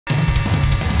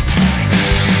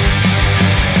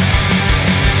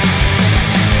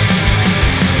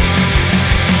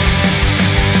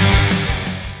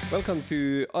Welcome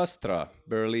to Astra,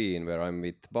 Berlin, where I'm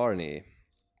with Barney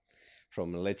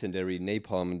from legendary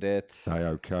Napalm Death. Say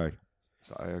okay.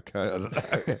 I don't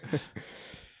know.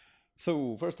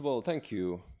 So, first of all, thank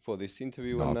you for this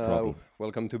interview No and problem.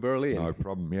 welcome to Berlin. No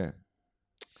problem, yeah.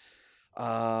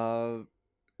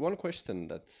 One question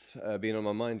that's been on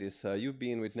my mind is you've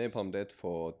been with Napalm Death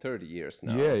for 30 years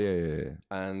now. Yeah.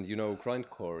 And you know,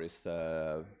 Grindcore is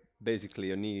basically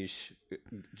a niche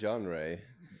genre.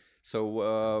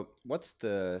 So, what's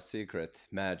the secret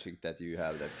magic that you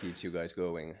have that keeps you guys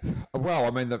going? Well,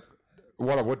 I mean,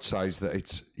 what I would say is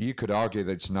that you could argue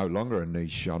that it's no longer a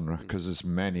niche genre because there's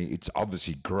many. It's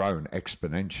obviously grown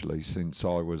exponentially since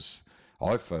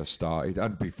I first started,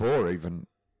 and before even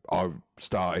I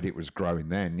started, it was growing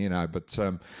then, you know. But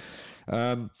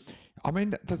I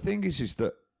mean, the thing is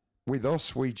that with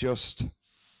us,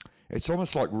 it's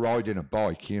almost like riding a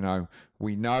bike, you know.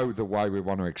 We know the way we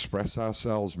want to express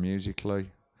ourselves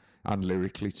musically and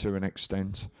lyrically to an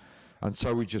extent, and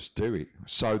so we just do it.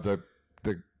 So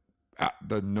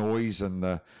the noise and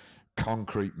the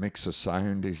concrete mix of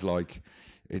sound is like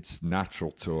it's natural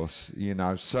to us, you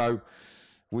know. So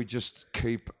we just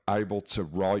keep able to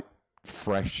write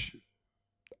fresh,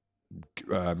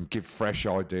 give fresh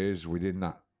ideas within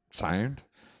that sound.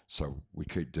 So we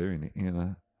keep doing it, you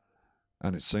know.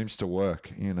 And it seems to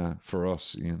work, you know, for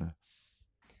us, you know.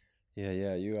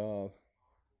 Yeah, you are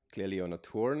clearly on a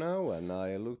tour now, and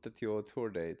I looked at your tour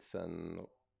dates, and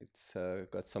it's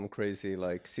got some crazy,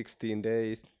 like 16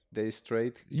 days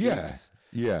straight gigs.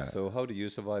 Yeah. So how do you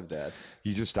survive that?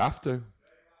 You just have to.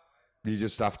 You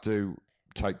just have to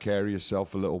take care of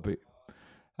yourself a little bit.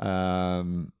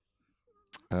 And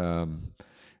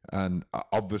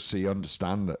obviously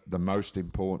understand that the most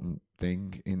important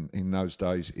thing in those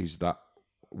days is that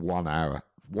 1 hour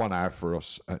for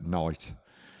us at night,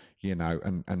 you know,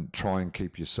 and try and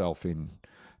keep yourself in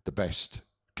the best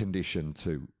condition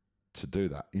to do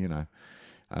that, you know.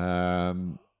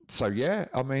 So yeah,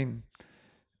 I mean,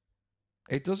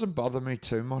 it doesn't bother me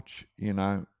too much, you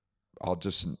know.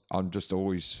 I'm just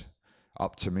always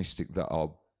optimistic that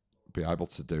I'll be able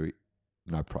to do it,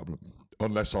 no problem,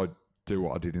 unless I do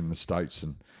what I did in the States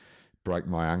and break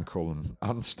my ankle and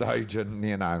on stage and,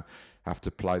 you know, have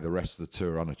to play the rest of the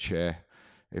tour on a chair.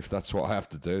 If that's what I have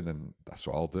to do, then that's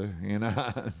what I'll do, you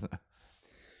know.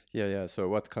 Yeah. So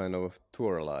what kind of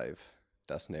tour life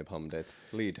does Napalm Death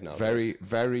lead now?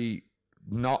 Very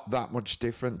not that much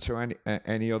different to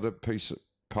any other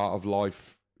part of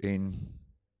life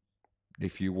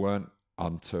if you weren't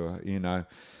on tour, you know.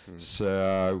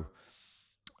 So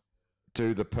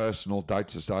do the personal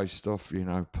day-to-day stuff, you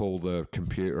know, pull the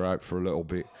computer out for a little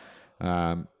bit,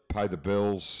 pay the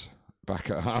bills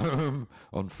back at home,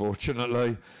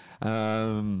 unfortunately, read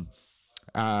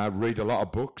a lot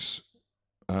of books,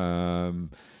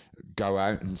 go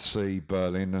out and see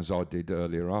Berlin as I did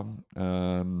earlier on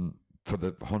for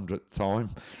the 100th time.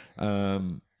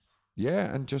 And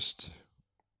just,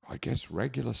 I guess,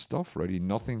 regular stuff, really,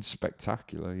 nothing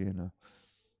spectacular, you know.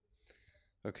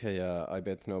 Okay, I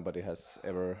bet nobody has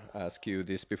ever asked you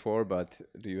this before, but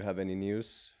do you have any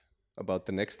news about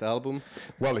the next album?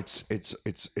 Well, it's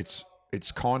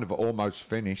kind of almost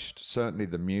finished. Certainly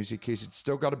the music is. It's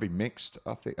still got to be mixed,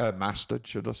 I think, mastered,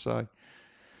 should I say.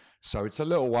 So it's a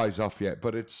little ways off yet,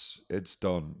 but it's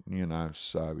done, you know.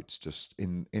 So it's just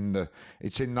in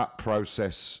that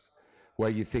process where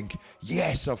you think,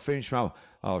 yes, I've finished my album.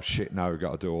 Oh shit, now we've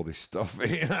got to do all this stuff,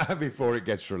 you know, before it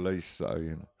gets released. So,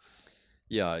 you know.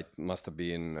 Yeah, it must have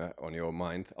been on your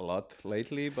mind a lot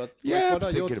lately, but yeah, what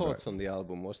are your thoughts on the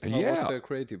album? How was the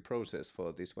creative process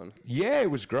for this one? Yeah,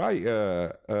 it was great.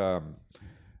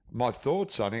 My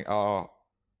thoughts on it are,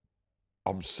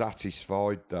 I'm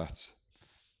satisfied that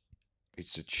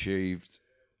it's achieved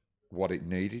what it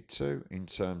needed to in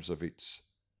terms of it's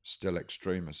still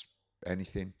extreme as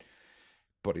anything,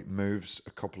 but it moves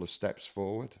a couple of steps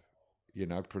forward, you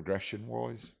know,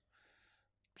 progression-wise.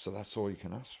 So that's all you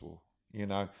can ask for. You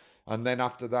know, and then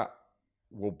after that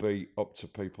will be up to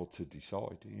people to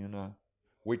decide, you know,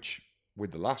 which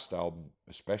with the last album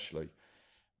especially,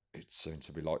 it seemed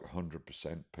to be like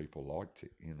 100% people liked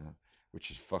it, you know, which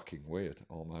is fucking weird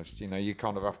almost. You know, you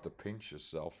kind of have to pinch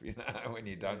yourself, you know, when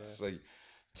you don't see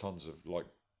tons of like,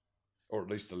 or at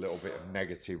least a little bit of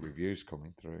negative reviews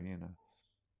coming through, you know.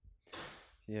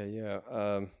 Yeah.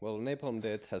 Well, Napalm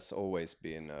Death has always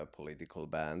been a political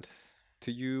band.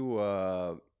 To you,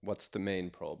 what's the main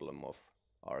problem of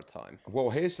our time? Well,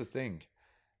 here's the thing.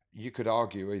 You could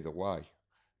argue either way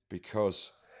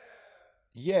because,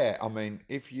 yeah, I mean,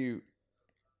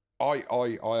 I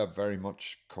have very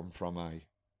much come from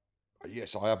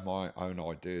yes, I have my own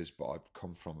ideas, but I've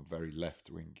come from a very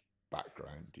left-wing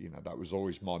background. That was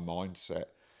always my mindset,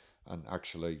 and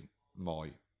actually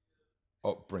my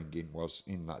upbringing was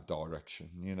in that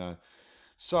direction.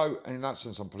 So in that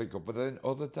sense, I'm political. But then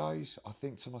other days, I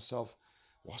think to myself,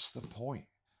 what's the point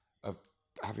of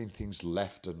having things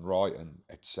left and right and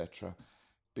etc.?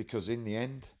 Because in the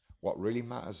end, what really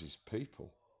matters is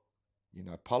people.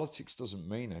 Politics doesn't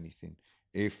mean anything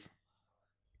if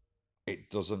it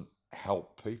doesn't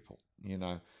help people.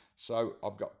 So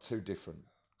I've got two different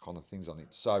kind of things on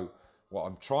it. So what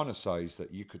I'm trying to say is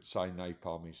that you could say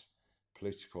Napalm is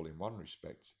political in one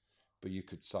respect, but you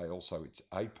could say also it's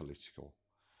apolitical,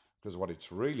 because what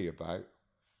it's really about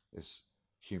is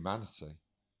humanity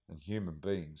and human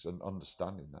beings and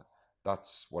understanding that.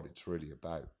 That's what it's really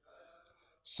about.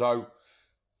 So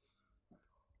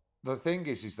the thing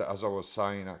is that, as I was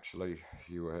saying, actually,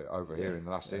 you were over here in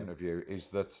the last interview, is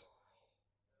that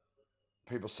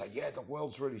people say, yeah, the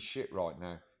world's really shit right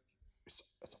now. It's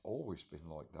always been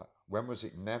like that. When was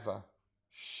it never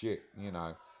shit,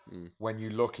 when you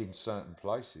look in certain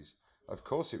places? Of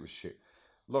course it was shit.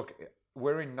 Look,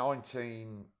 we're in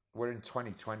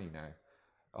 2020 now.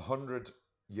 100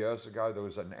 years ago, there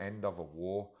was an end of a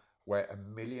war where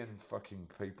 1 million fucking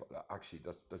people, actually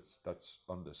that's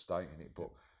understating it,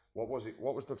 but what was it?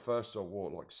 What was the first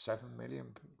war? Like 7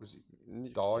 million? Was it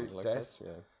died, like death? That,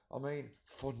 yeah. I mean,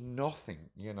 for nothing,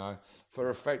 for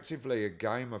effectively a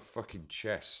game of fucking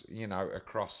chess,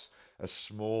 across a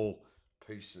small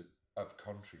piece of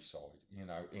countryside,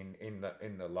 in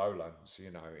the lowlands,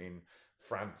 in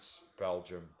France,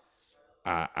 Belgium,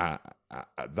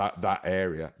 that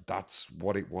area. That's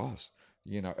what it was,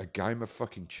 a game of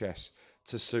fucking chess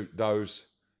to suit those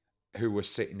who were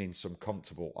sitting in some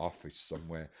comfortable office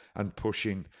somewhere and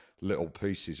pushing little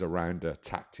pieces around a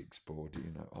tactics board.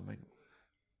 I mean,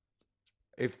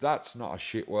 if that's not a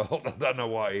shit world, I don't know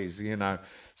what is,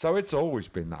 So it's always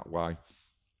been that way.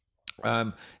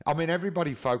 I mean,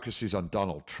 everybody focuses on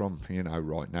Donald Trump,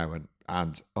 right now,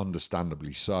 and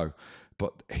understandably so.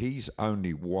 But he's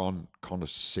only one kind of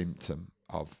symptom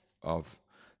of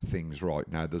things right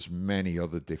now. There's many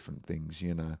other different things,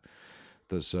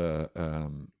 There's the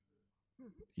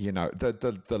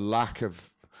lack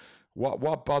of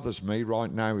what bothers me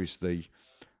right now is the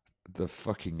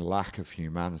fucking lack of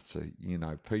humanity.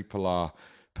 People are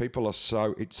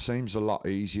so, it seems a lot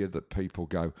easier that people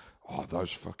go, oh,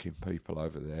 those fucking people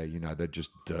over there, they're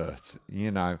just dirt,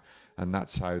 and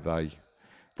that's how they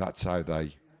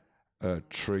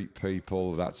treat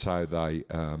people. That's how they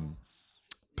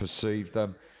perceive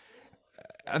them.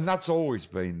 And that's always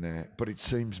been there, but it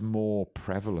seems more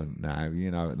prevalent now,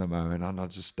 at the moment. And I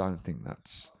just don't think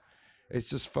it's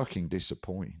just fucking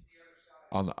disappointing,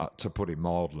 to put it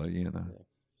mildly,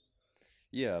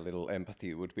 Yeah, a little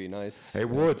empathy would be nice. It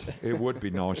would be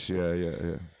nice,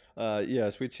 yeah.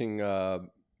 Switching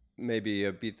maybe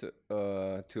a bit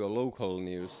to a local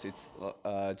news. It's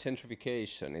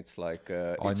gentrification. It's like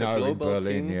it's I know, a global in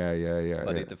Berlin, thing, yeah.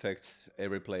 but it affects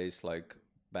every place, like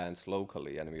bands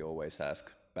locally, and we always ask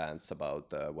bands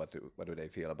about what do they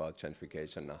feel about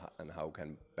gentrification and how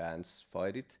can bands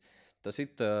fight it. Does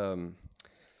it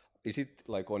is it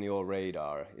like on your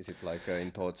radar? Is it like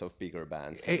in thoughts of bigger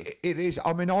bands? It is.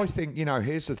 I mean, I think,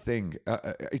 here's the thing.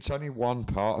 It's only one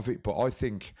part of it, but I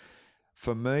think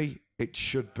for me, it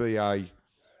should be a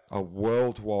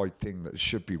worldwide thing that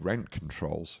should be rent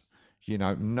controls.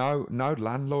 No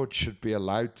landlord should be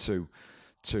allowed to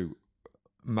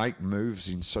make moves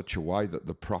in such a way that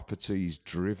the property is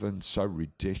driven so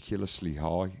ridiculously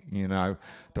high,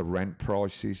 the rent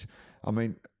prices. I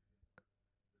mean,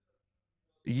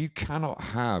 you cannot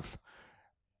have,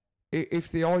 if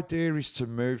the idea is to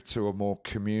move to a more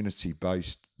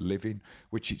community-based living,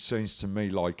 which it seems to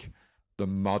me like the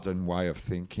modern way of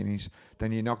thinking is,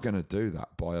 then you're not going to do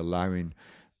that by allowing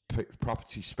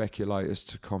property speculators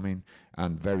to come in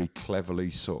and very cleverly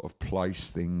sort of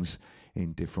place things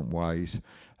in different ways.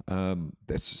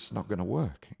 That's just not going to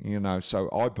work, So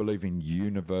I believe in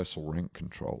universal rent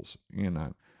controls,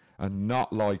 and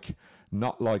not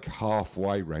like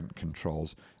halfway rent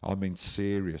controls. I mean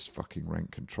serious fucking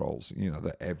rent controls,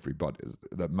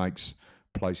 that makes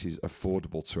places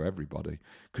affordable to everybody,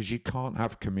 because you can't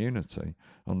have community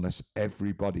unless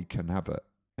everybody can have an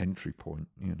entry point,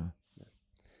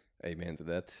 Amen to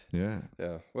that. Yeah.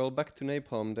 Well, back to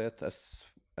Napalm, that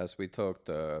as we talked,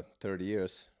 30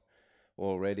 years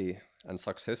already and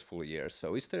successful years.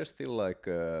 So is there still like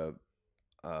a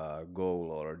goal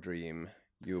or a dream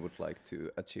you would like to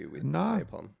achieve with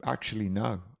Napalm? Actually,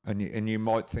 no. And you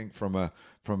might think from a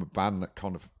band that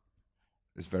kind of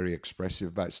is very expressive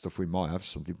about stuff, we might have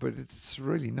something, but it's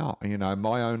really not.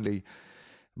 My only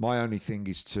thing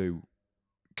is to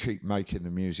keep making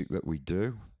the music that we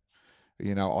do.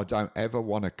 You know, I don't ever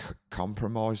want to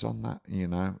compromise on that, you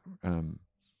know,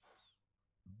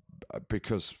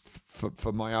 because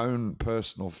for my own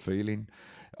personal feeling,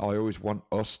 I always want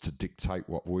us to dictate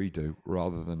what we do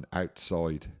rather than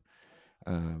outside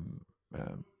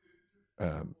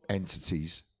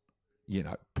entities, you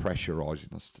know,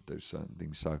 pressurizing us to do certain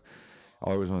things. So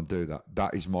I always want to do that.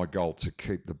 That is my goal, to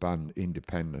keep the band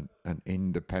independent and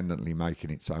independently making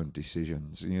its own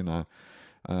decisions, you know.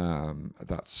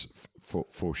 That's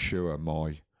for sure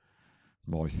my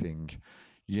thing.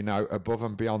 You know, above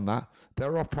and beyond that,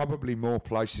 there are probably more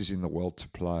places in the world to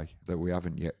play that we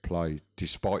haven't yet played,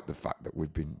 despite the fact that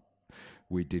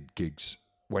we did gigs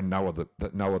when no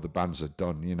other bands had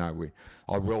done. You know,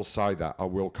 I will say that, I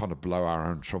will kind of blow our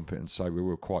own trumpet and say we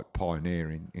were quite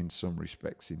pioneering in some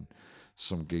respects in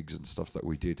some gigs and stuff that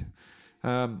we did.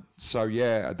 So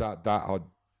yeah,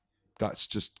 that's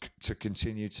just to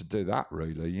continue to do that,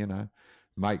 really, you know,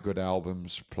 make good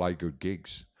albums, play good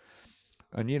gigs.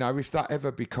 And, you know, if that ever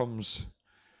becomes,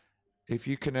 if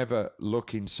you can ever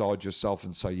look inside yourself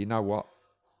and say, you know what,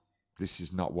 this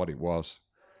is not what it was,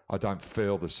 I don't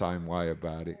feel the same way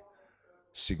about it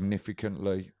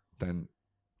significantly, then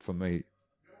for me,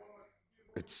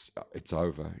 it's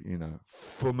over, you know,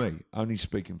 for me, only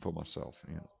speaking for myself,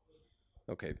 you know.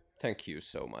 Okay, thank you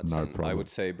so much. No And problem. I would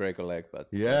say break a leg, but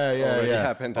Yeah, that already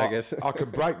happened, I guess. I can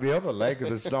break the other leg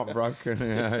that's not broken.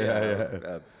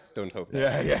 Yeah. Don't hope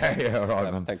that. Yeah. All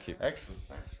right, man. Thank you. Excellent.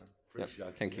 Thanks, man. Appreciate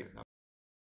it. Thank you.